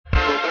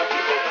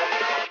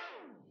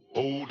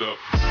up.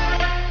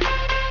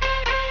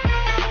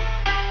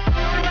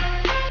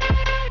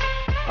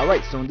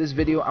 Alright, so in this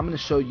video I'm going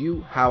to show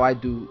you how I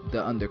do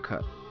the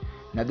undercut.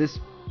 Now this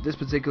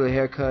particular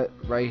haircut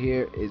right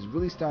here is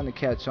really starting to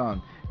catch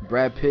on.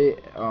 Brad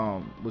Pitt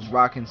was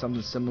rocking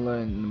something similar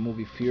in the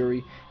movie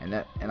Fury, and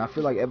I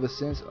feel like ever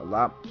since a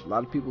lot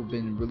of people have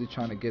been really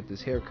trying to get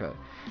this haircut.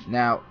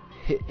 Now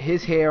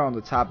his hair on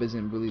the top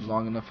isn't really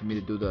long enough for me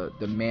to do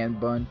the man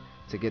bun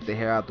to get the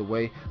hair out the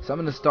way, so I'm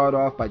going to start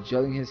off by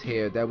gelling his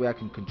hair. That way I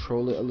can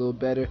control it a little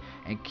better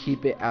and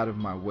keep it out of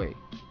my way.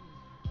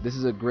 This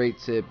is a great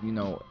tip, you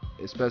know,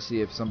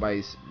 especially if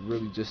somebody's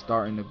really just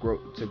starting to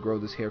grow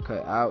this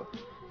haircut out,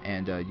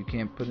 and you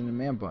can't put in a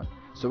man bun.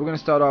 So we're going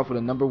to start off with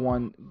a number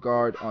 1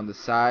 guard on the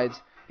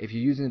sides. If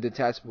you're using a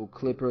detachable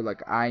clipper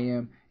like I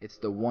am, it's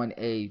the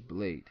 1A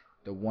blade.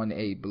 The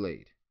 1A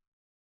blade.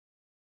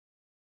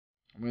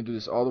 I'm going to do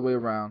this all the way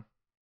around.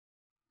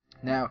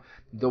 Now,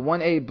 the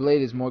 1A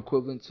blade is more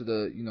equivalent to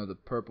the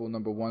purple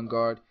number 1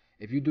 guard.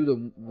 If you do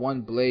the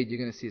 1 blade, you're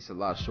going to see it's a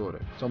lot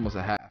shorter. It's almost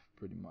a half,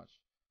 pretty much.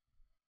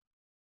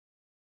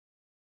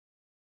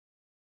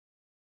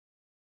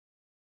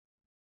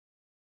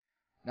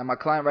 Now my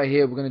client right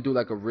here, we're going to do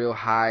like a real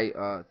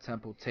high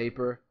temple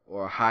taper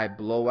or a high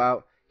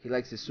blowout. He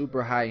likes it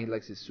super high, he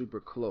likes it super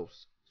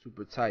close,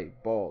 super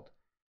tight, bald.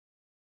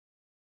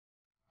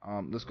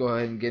 Let's go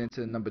ahead and get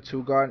into the number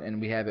 2 guard,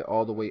 and we have it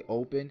all the way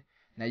open.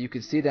 Now you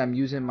can see that I'm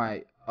using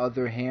my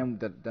other hand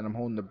that I'm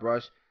holding the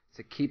brush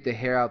to keep the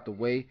hair out the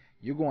way.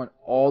 You're going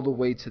all the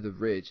way to the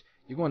ridge.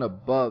 You're going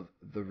above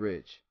the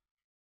ridge.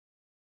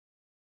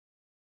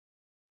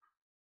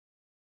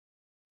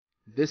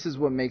 This is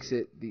what makes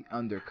it the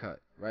undercut,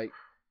 right?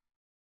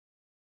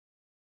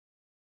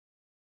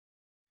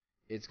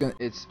 It's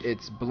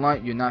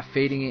blunt. You're not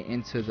fading it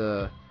into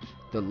the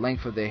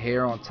length of the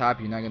hair on top.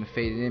 You're not gonna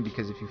fade it in,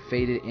 because if you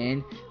fade it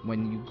in,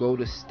 when you go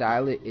to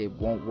style it, it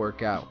won't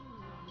work out.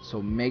 So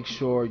make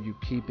sure you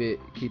keep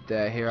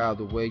that hair out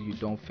of the way. You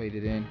don't fade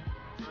it in,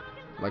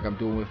 like I'm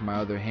doing with my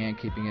other hand,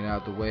 keeping it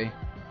out of the way.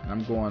 And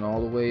I'm going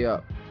all the way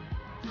up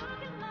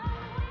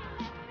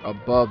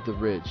above the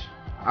ridge.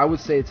 I would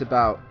say it's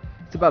about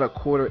a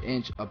 1/4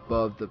 inch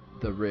above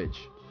the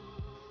ridge.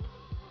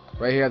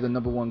 Right here I have the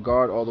number 1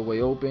 guard all the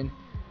way open.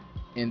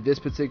 In this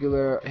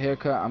particular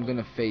haircut, I'm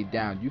gonna fade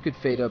down. You could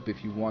fade up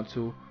if you want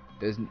to.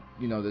 There's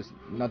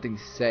nothing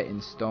set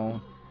in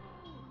stone.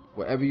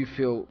 Whatever you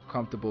feel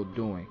comfortable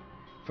doing.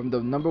 From the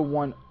number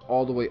 1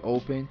 all the way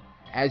open,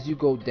 as you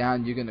go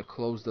down, you're gonna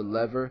close the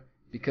lever,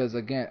 because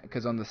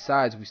on the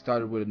sides we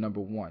started with a number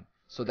 1,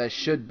 so that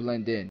should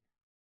blend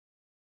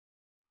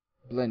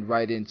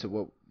right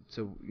into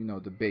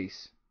the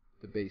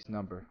base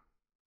number.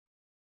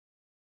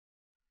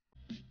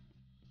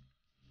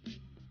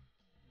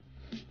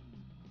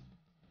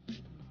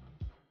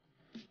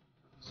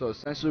 So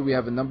essentially we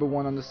have a number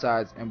 1 on the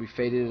sides, and we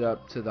faded it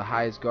up to the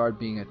highest guard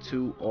being a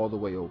 2 all the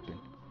way open.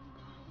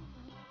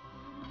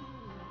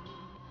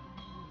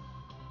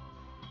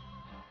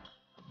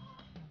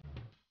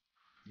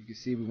 You can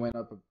see we went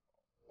up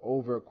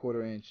over a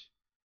 1/4 inch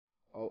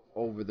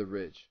over the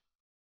ridge.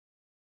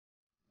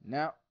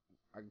 Now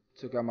I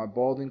took out my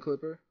balding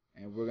clipper,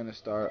 and we're gonna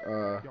start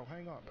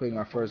putting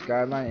our first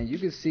guideline. And you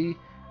can see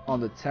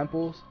on the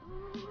temples,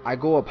 I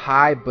go up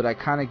high, but I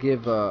kind of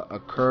give a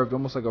curved,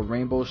 almost like a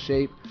rainbow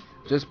shape,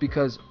 just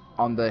because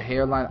on the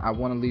hairline I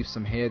want to leave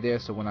some hair there,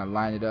 so when I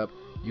line it up,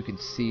 you can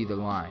see the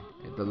line.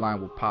 The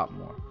line will pop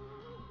more.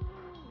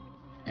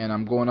 And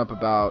I'm going up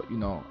about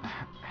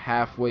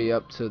halfway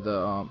up to the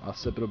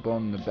occipital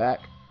bone in the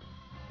back.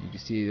 You can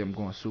see I'm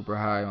going super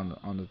high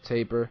on the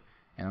taper,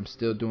 and I'm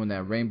still doing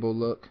that rainbow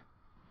look.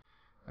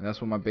 And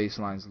that's what my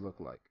baselines look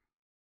like.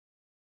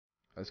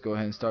 Let's go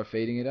ahead and start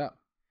fading it out.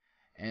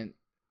 And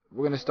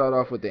we're gonna start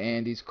off with the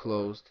Andes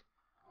closed.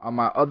 On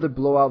my other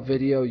blowout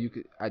video,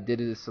 I did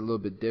this a little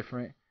bit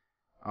different.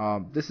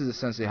 This is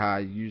essentially how I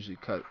usually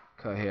cut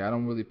hair. I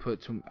don't really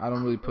put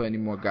any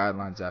more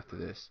guidelines after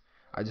this.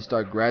 I just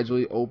start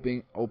gradually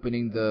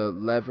opening the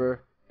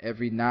lever,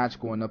 every notch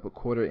going up a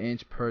 1/4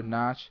 inch per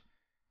notch,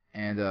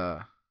 and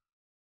I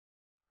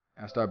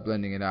start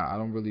blending it out. I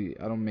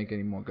don't make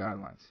any more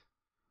guidelines.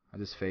 I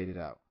just fade it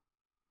out.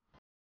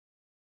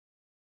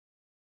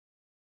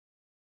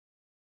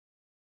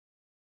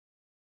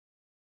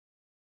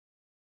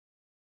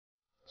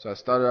 So I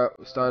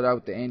started out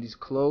with the Andes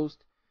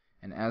closed,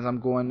 and as I'm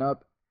going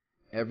up,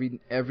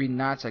 every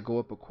notch I go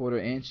up a 1/4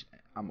 inch.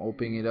 I'm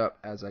opening it up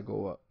as I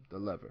go up the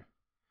lever.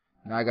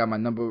 Now I got my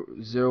number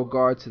 0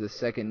 guard to the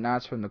 2nd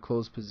notch from the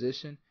closed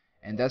position,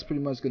 and that's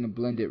pretty much going to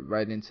blend it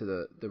right into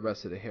the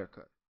rest of the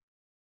haircut.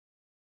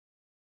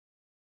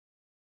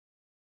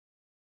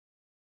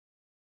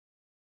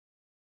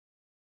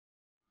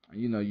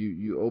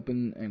 You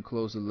open and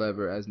close the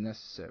lever as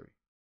necessary.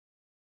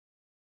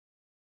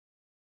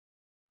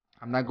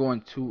 I'm not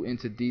going too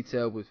into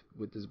detail with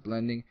this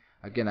blending.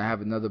 Again, I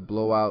have another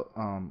blowout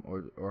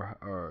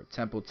or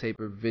temple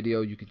taper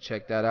video. You can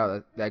check that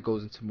out. That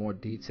goes into more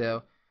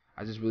detail.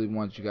 I just really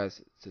want you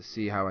guys to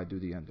see how I do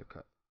the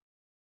undercut.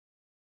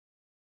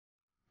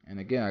 And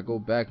again, I go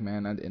back,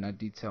 man, and I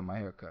detail my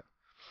haircut.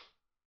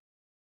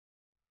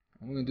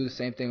 I'm going to do the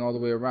same thing all the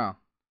way around.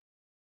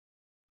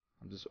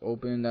 I'm just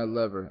opening that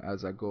lever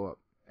as I go up.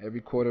 Every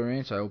 1/4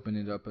 inch, I open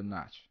it up a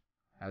notch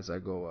as I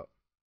go up.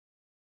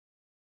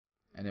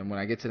 And then when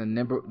I get to the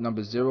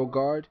number 0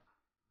 guard,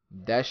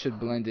 that should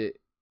blend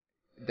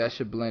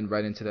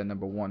right into that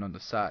number 1 on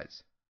the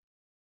sides.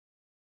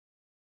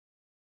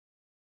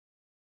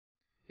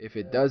 If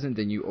it doesn't,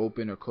 then you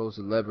open or close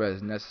the lever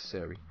as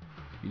necessary.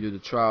 You do the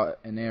trial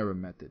and error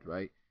method,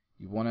 right?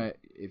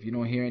 If you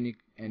don't hear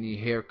any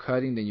hair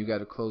cutting, then you got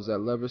to close that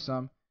lever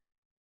some.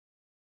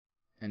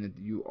 And if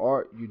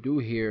you do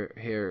hear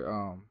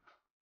hair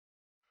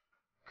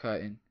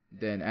cutting,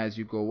 then as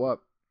you go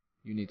up,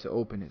 you need to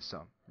open it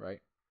some, right?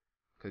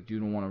 Because you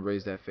don't want to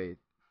raise that fade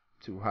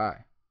too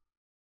high.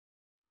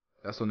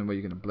 That's the only way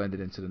you're going to blend it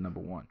into the number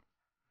 1,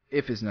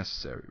 if it's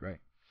necessary, right?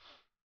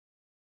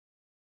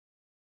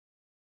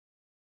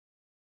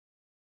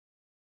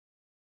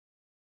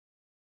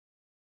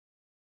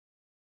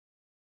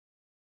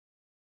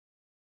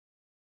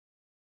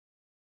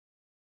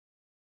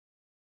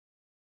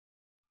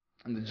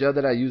 And the gel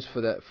that I use for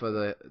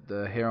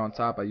the hair on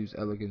top, I use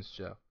Elegance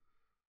gel.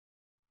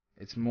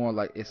 It's more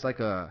like it's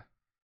hard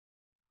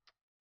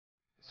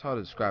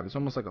to describe. It's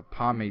almost like a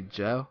pomade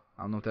gel.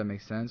 I don't know if that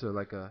makes sense, or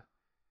like a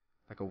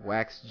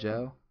wax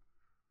gel.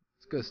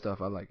 It's good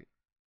stuff. I like it.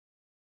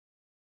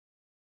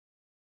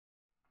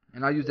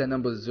 And I use that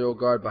number 0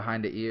 guard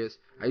behind the ears.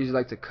 I usually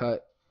like to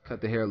cut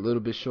the hair a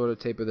little bit shorter,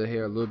 taper the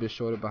hair a little bit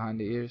shorter behind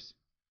the ears.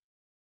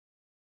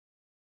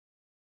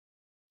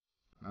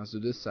 Now let's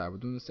do this side. We're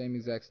doing the same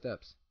exact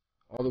steps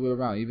all the way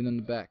around, even in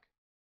the back.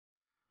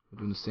 We're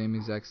doing the same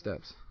exact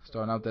steps.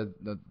 Starting out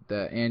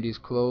that Andy's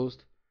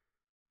closed.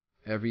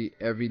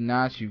 Every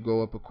notch you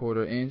go up a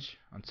 1/4 inch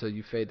until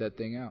you fade that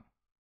thing out.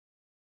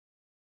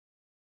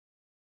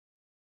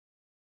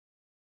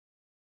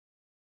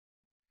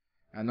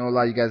 I know a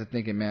lot of you guys are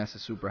thinking, man, it's a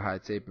super high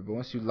taper, but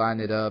once you line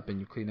it up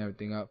and you clean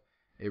everything up,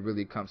 it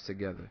really comes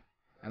together.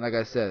 And like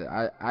I said,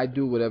 I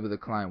do whatever the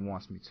client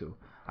wants me to.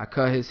 I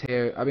cut his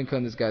hair. I've been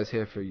cutting this guy's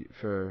hair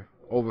for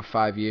over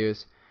 5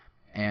 years,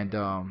 and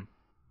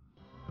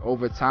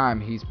over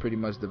time he's pretty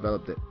much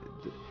developed it.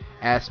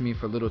 Asked me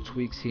for little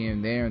tweaks here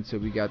and there until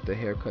we got the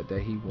haircut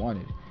that he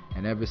wanted.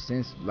 And ever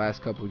since the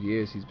last couple of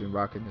years, he's been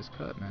rocking this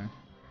cut, man.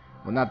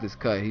 Well, not this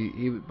cut.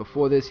 He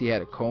before this he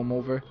had a comb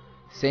over,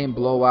 same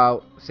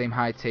blowout, same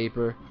high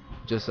taper,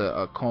 just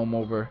a comb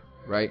over,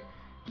 right?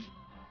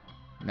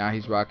 Now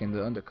he's rocking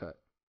the undercut.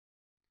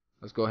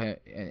 Let's go ahead,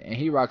 and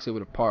he rocks it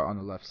with a part on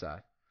the left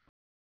side.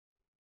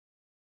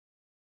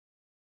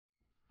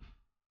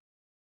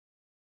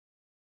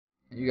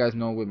 And you guys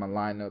know with my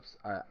lineups,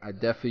 I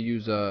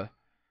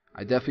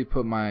definitely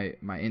put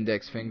my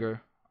index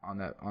finger on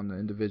the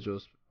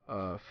individual's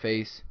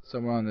face,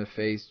 somewhere on their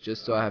face,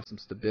 just so I have some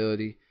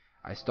stability.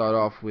 I start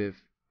off with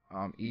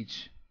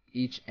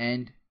each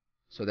end,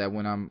 so that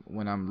when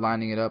I'm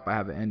lining it up, I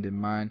have an end in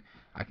mind.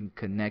 I can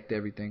connect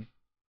everything.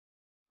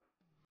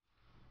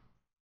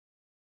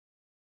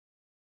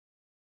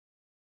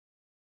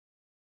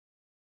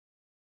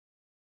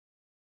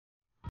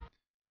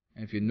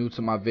 And if you're new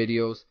to my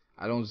videos,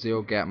 I don't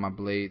zero gap my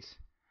blades.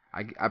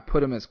 I put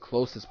them as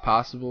close as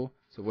possible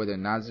to where they're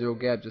not zero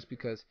gap, just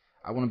because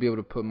I want to be able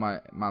to put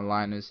my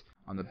liners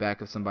on the back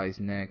of somebody's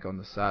neck, on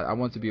the side. I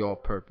want it to be all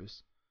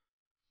purpose.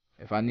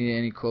 If I need it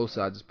any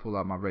closer, I just pull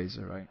out my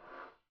razor, right?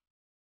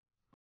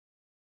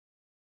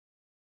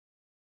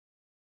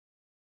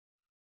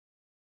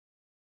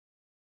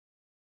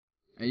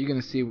 And you're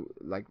gonna see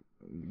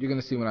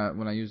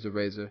when I use the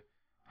razor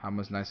how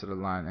much nicer the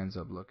line ends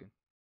up looking.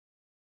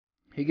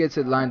 He gets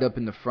it lined up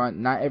in the front.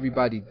 Not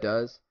everybody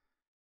does,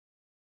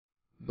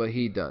 but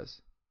he does.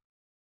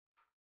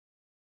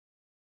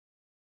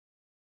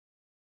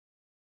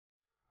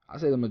 I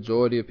say the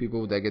majority of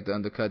people that get the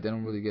undercut, they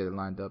don't really get it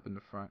lined up in the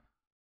front.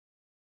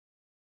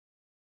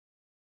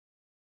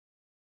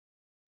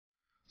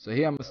 So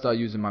here I'm gonna start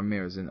using my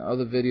mirrors. In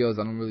other videos,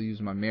 I don't really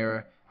use my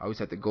mirror. I always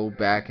have to go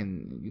back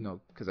and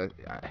because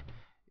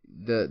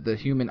the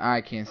human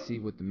eye can't see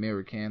what the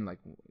mirror can. Like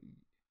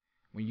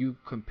when you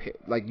compare,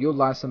 like you'll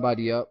line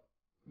somebody up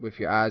with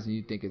your eyes and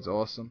you think it's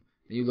awesome,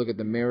 and you look at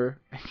the mirror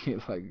and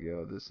you're like,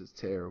 yo, this is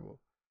terrible.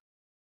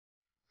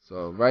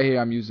 So right here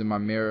I'm using my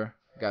mirror.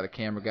 Got a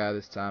camera guy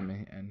this time,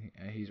 and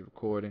he's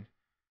recording,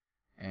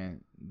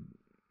 and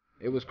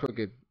it was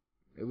crooked.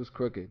 It was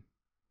crooked,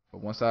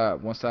 but once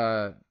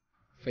I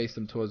faced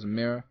him towards the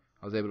mirror,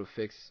 I was able to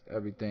fix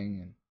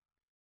everything and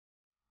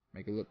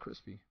make it look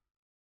crispy.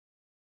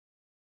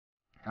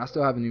 And I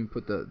still haven't even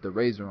put the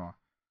razor on,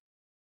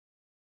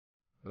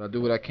 but I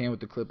do what I can with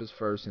the clippers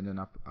first, and then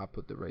I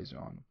put the razor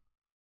on them.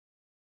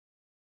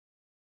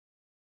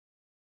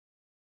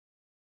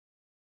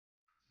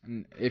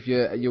 And if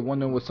you're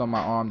wondering what's on my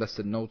arm, that's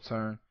the no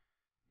turn.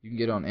 You can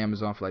get it on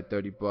Amazon for like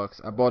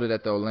 $30. I bought it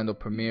at the Orlando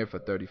Premiere for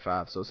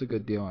 $35, so it's a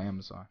good deal on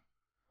Amazon.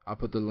 I'll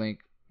put the link,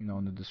 in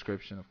the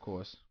description, of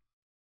course.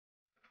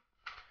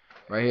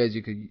 Right here, as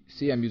you can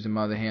see, I'm using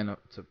my other hand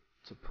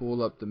to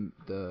pull up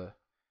the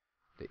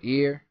the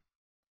ear,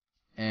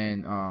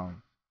 and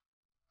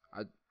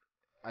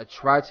I I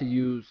try to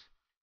use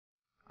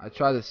I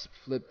try to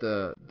flip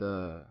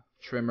the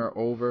trimmer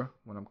over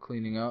when I'm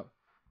cleaning up,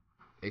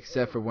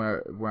 except for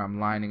where I'm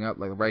lining up.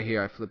 Like right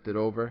here, I flipped it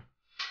over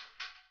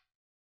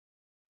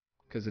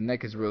because the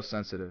neck is real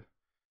sensitive.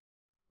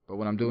 But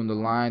when I'm doing the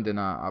line, then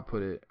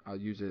I'll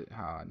use it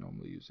how I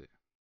normally use it.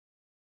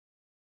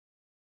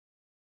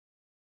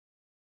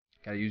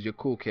 Gotta use your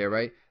cool care,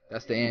 right?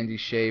 That's the Andy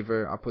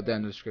shaver. I'll put that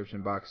in the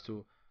description box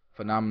too.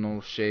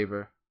 Phenomenal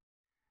shaver.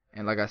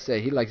 And like I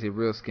said, he likes it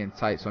real skin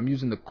tight. So I'm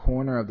using the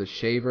corner of the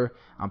shaver.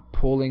 I'm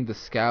pulling the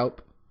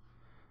scalp,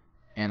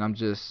 and I'm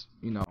just,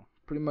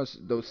 pretty much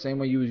the same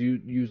way you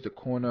use the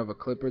corner of a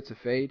clipper to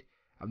fade.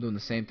 I'm doing the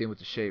same thing with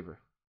the shaver,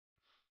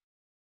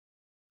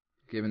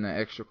 giving that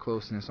extra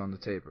closeness on the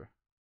taper.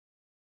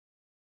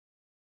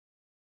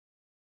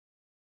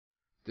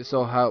 This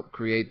will help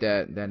create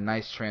that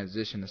nice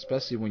transition,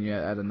 especially when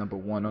you're at a number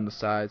 1 on the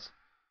sides.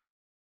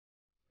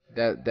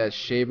 That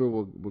shaver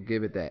will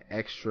give it that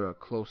extra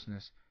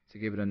closeness to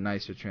give it a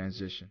nicer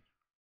transition.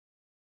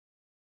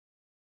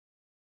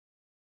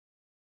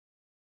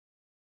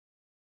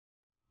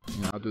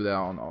 I'll do that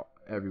on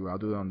everywhere. I'll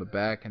do it on the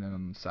back and then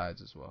on the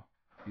sides as well,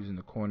 using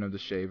the corner of the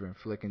shaver and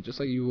flicking just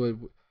like you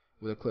would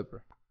with a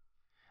clipper.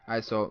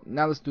 Alright, so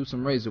now let's do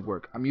some razor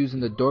work. I'm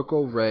using the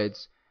Dorco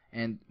Reds,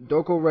 and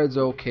Dorco Reds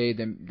are okay.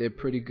 They're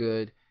pretty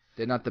good.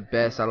 They're not the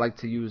best. I like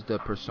to use the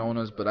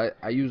Personas, but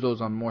I use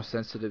those on more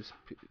sensitive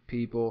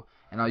people,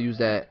 and I'll use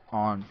that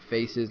on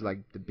faces like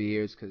the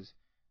beards, because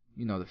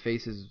the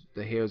faces,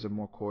 the hairs are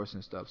more coarse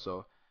and stuff.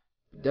 So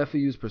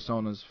definitely use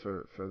Personas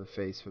for the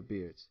face, for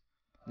beards.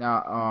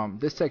 Now,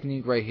 this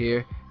technique right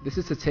here, this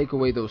is to take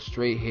away those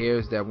straight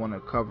hairs that want to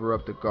cover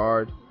up the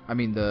guard. I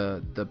mean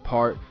the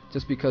part,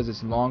 just because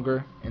it's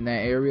longer in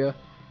that area.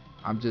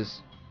 I'm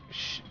just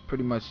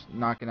pretty much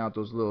knocking out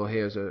those little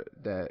hairs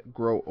that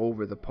grow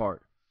over the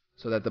part,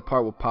 so that the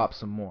part will pop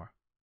some more.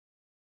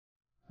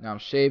 Now I'm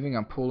shaving.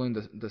 I'm pulling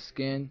the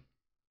skin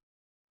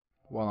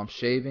while I'm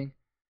shaving.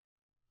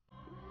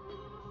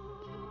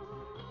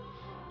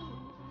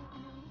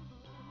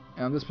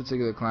 And on this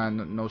particular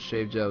client, no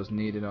shave gel is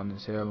needed on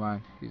his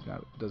hairline.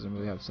 Doesn't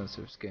really have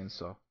sensitive skin,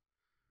 so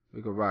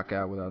we could rock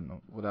out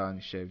without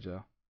any shave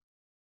gel.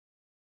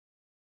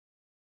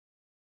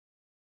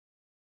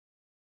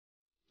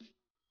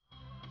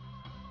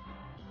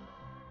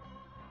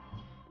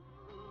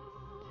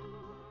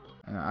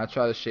 And I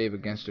try to shave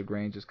against the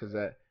grain just because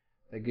that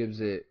gives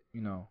it,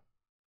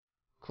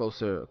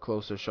 closer,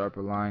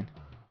 sharper line.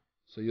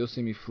 So you'll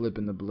see me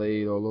flipping the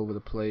blade all over the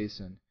place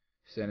and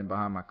standing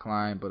behind my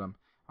client, but I'm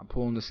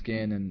pulling the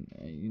skin, and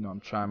I'm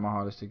trying my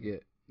hardest to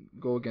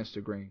go against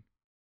the grain.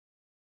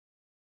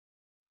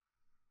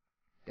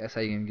 That's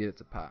how you can get it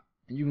to pop.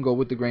 And you can go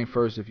with the grain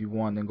first if you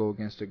want, then go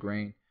against the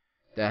grain.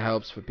 That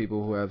helps for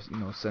people who have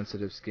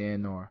sensitive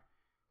skin or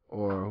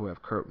who have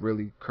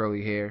really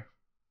curly hair.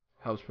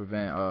 Helps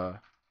prevent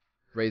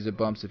razor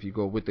bumps if you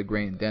go with the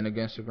grain then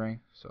against the grain.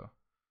 So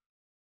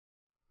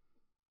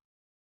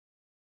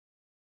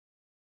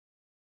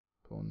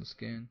pulling the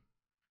skin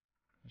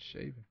and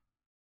shaving.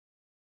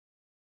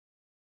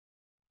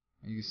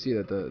 And you can see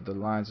that the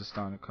lines are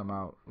starting to come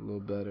out a little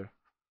better.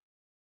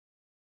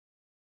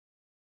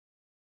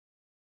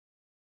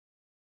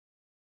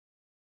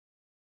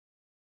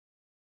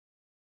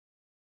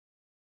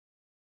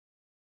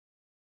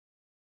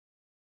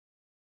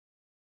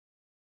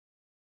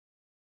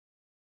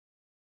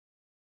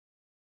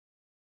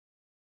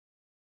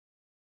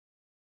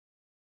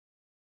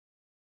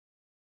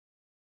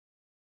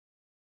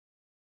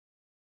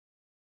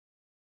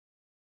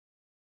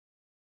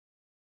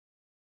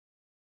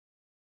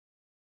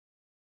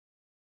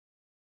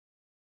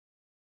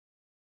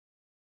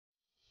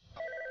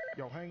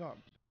 Yo, hang up.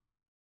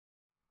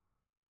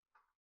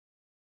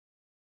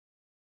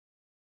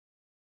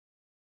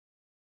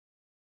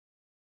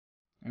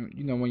 And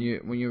when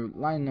you're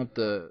lining up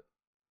the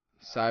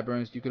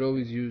sideburns, you could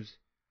always use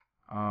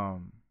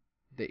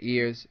the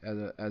ears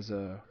as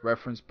a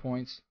reference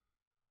points,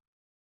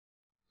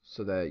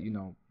 so that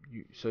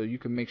you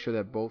can make sure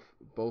that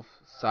both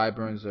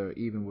sideburns are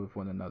even with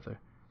one another.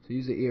 So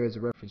use the ear as a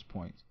reference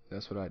point.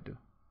 That's what I do.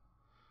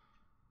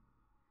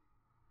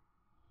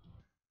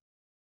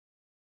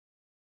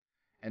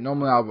 And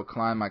normally I'll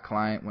recline my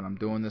client when I'm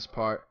doing this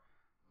part,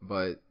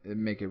 but it'd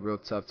make it real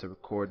tough to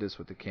record this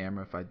with the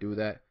camera if I do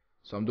that.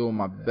 So I'm doing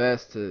my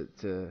best to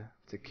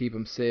keep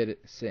them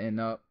sitting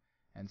up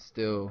and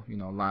still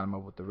line them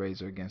up with the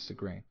razor against the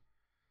grain.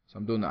 So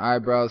I'm doing the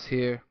eyebrows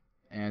here,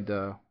 and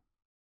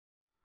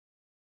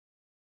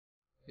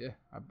yeah,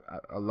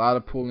 a lot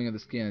of pulling of the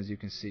skin, as you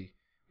can see.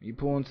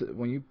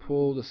 When you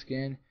pull the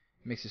skin,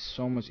 it makes it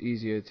so much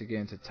easier to get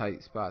into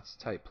tight spots,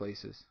 tight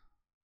places.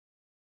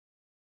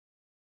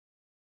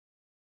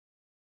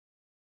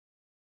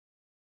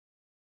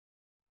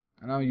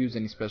 And I don't use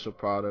any special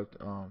product.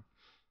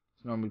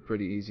 It's normally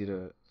pretty easy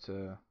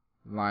to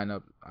line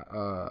up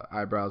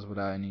eyebrows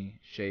without any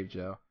shave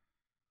gel.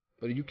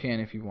 But you can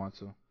if you want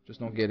to. Just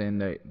don't get in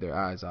their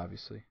eyes,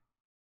 obviously.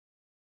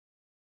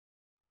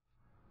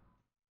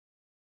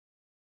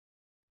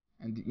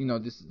 And you know,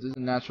 this is a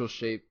natural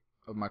shape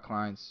of my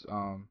clients'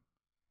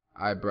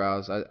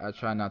 eyebrows. I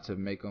try not to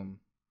make them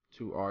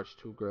too arched,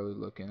 too girly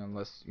looking,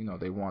 unless you know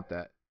they want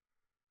that.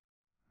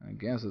 And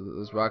again, so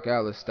let's rock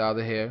out. Let's style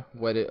the hair,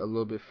 wet it a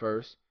little bit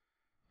first,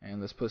 and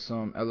let's put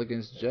some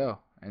Elegance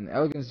gel. And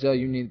Elegance gel,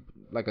 you need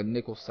like a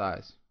nickel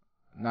size,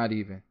 not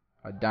even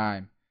a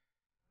dime.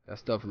 That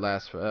stuff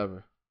lasts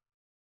forever.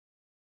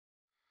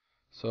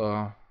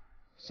 So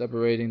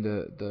separating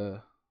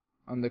the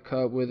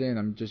undercut with it, and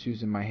I'm just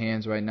using my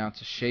hands right now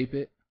to shape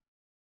it.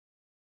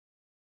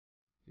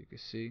 You can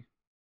see.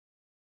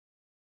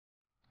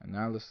 And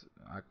now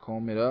I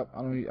comb it up.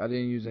 I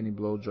didn't use any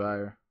blow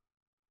dryer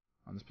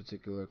on this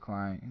particular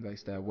client. He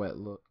likes that wet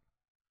look.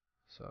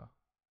 So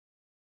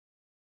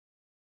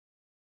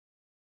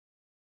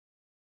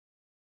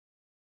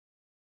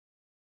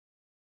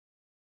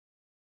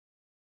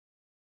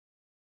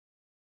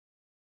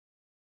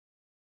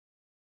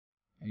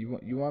and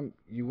you want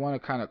to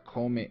kind of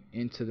comb it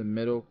into the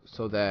middle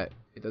so that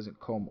it doesn't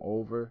comb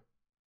over.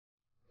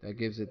 That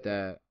gives it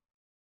that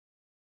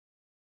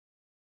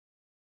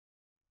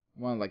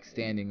one like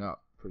standing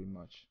up pretty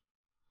much.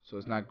 So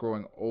it's not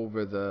growing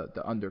over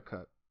the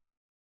undercut.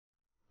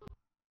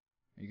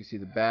 You can see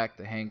the back,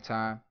 the hang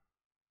time.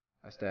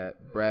 That's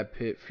that Brad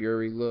Pitt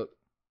Fury look.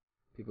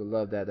 People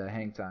love that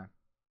hang time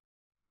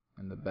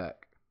in the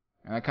back.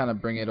 And I kind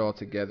of bring it all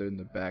together in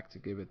the back to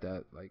give it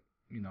that, like,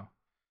 you know,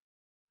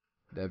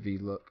 that V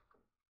look.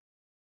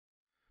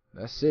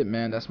 That's it,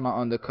 man. That's my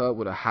undercut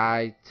with a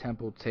high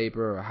temple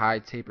taper, or a high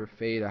taper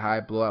fade, a high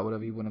blowout,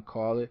 whatever you want to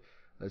call it.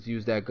 Let's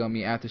use that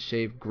gummy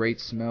aftershave. Great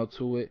smell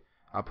to it.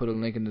 I'll put a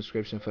link in the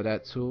description for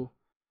that too.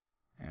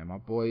 And my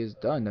boy is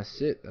done.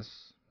 That's it.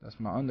 That's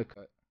my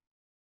undercut.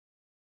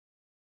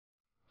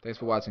 Thanks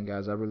for watching,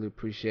 guys. I really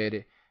appreciate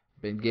it.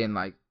 Been getting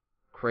like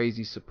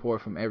crazy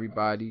support from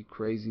everybody,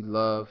 crazy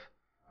love.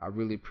 I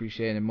really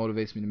appreciate it. It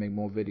motivates me to make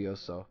more videos.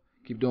 So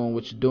keep doing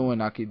what you're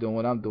doing. I'll keep doing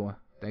what I'm doing.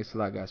 Thanks a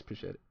lot, guys.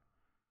 Appreciate it.